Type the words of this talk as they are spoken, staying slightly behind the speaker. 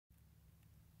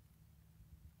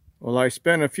Well, I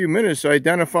spent a few minutes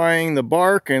identifying the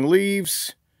bark and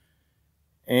leaves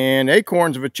and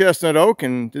acorns of a chestnut oak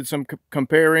and did some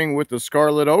comparing with the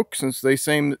scarlet oak since they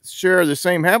share the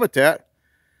same habitat.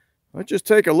 Let's just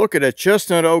take a look at a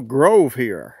chestnut oak grove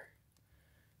here.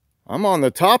 I'm on the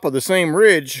top of the same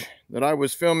ridge that I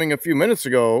was filming a few minutes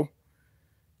ago,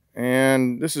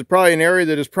 and this is probably an area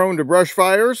that is prone to brush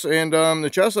fires, and the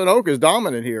chestnut oak is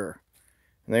dominant here.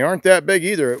 And they aren't that big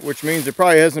either, which means it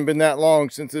probably hasn't been that long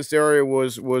since this area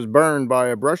was burned by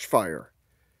a brush fire.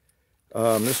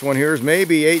 This one here is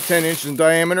maybe 8-10 inches in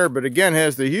diameter, but again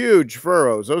has the huge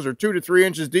furrows. Those are 2 to 3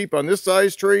 inches deep on this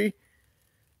size tree,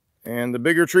 and the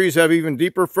bigger trees have even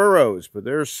deeper furrows. But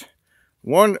there's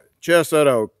one chestnut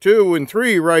oak, 2 and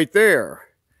 3 right there,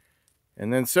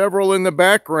 and then several in the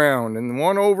background, and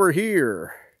one over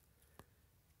here.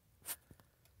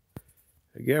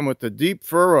 Again with the deep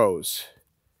furrows.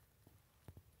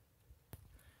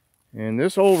 And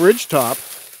this whole ridge top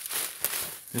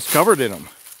is covered in them.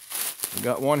 We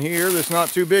got one here that's not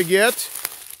too big yet,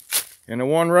 and the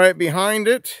one right behind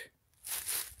it.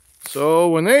 So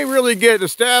when they really get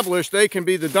established, they can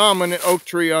be the dominant oak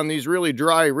tree on these really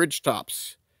dry ridge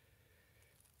tops.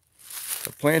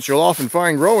 The plants you'll often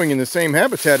find growing in the same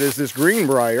habitat is this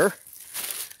greenbrier.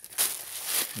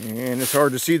 And it's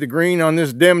hard to see the green on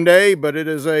this dim day, but it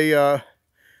is a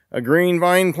green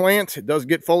vine plant. It does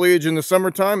get foliage in the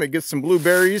summertime. It gets some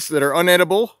blueberries that are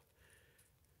unedible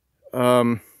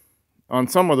on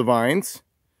some of the vines.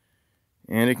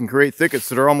 And it can create thickets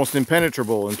that are almost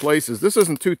impenetrable in places. This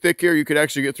isn't too thick here. You could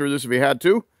actually get through this if you had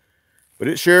to. But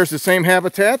it shares the same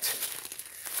habitat.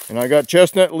 And I got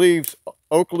chestnut leaves,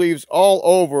 oak leaves all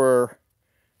over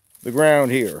the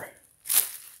ground here.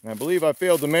 And I believe I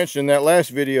failed to mention in that last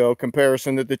video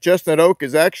comparison that the chestnut oak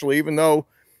is actually, even though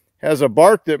has a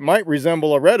bark that might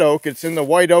resemble a red oak, it's in the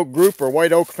white oak group or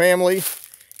white oak family.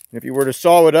 And if you were to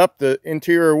saw it up, the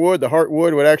interior wood, the heart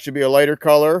wood, would actually be a lighter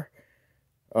color,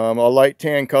 a light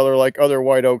tan color like other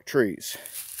white oak trees.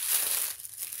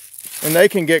 And they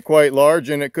can get quite large,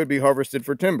 and it could be harvested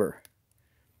for timber.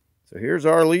 So here's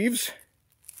our leaves.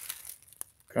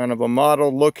 Kind of a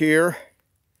mottled look here.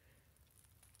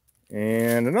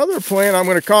 And another plant I'm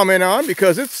going to comment on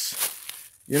because it's,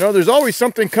 you know, there's always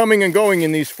something coming and going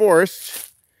in these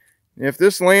forests. If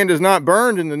this land is not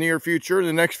burned in the near future,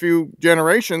 the next few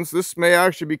generations, this may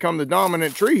actually become the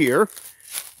dominant tree here.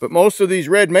 But most of these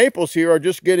red maples here are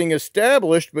just getting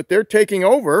established, but they're taking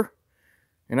over.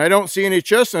 And I don't see any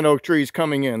chestnut oak trees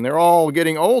coming in. They're all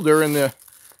getting older, and the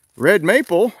red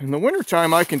maple, in the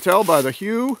wintertime, I can tell by the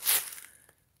hue.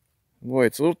 Boy,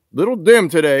 it's a little dim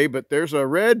today, but there's a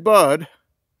red bud.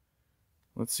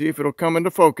 Let's see if it'll come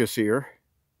into focus here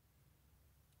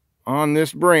on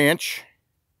this branch.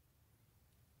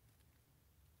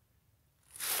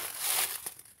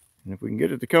 And if we can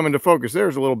get it to come into focus,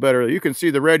 there's a little better. You can see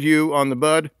the red hue on the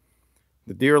bud.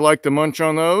 The deer like to munch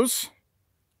on those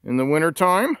in the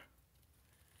wintertime.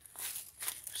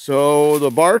 So the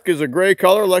bark is a gray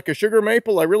color like a sugar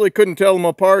maple. I really couldn't tell them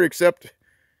apart, except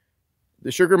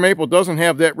the sugar maple doesn't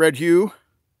have that red hue.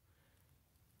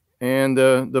 And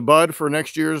the bud for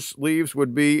next year's leaves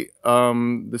would be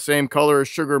the same color as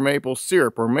sugar maple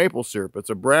syrup or maple syrup.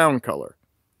 It's a brown color.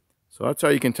 So that's how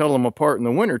you can tell them apart in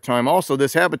the wintertime. Also,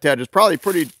 this habitat is probably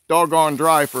pretty doggone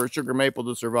dry for a sugar maple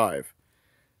to survive.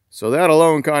 So that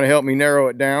alone kind of helped me narrow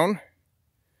it down.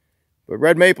 But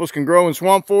red maples can grow in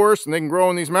swamp forests, and they can grow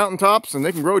on these mountaintops, and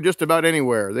they can grow just about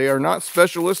anywhere. They are not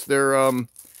specialists. They're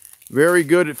very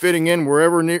good at fitting in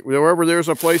wherever there's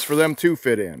a place for them to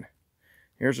fit in.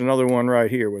 Here's another one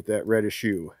right here with that reddish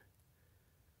hue.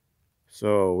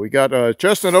 So we got a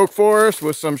chestnut oak forest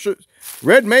with some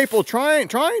red maple trying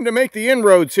to make the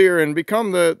inroads here and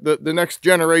become the next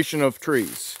generation of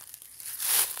trees.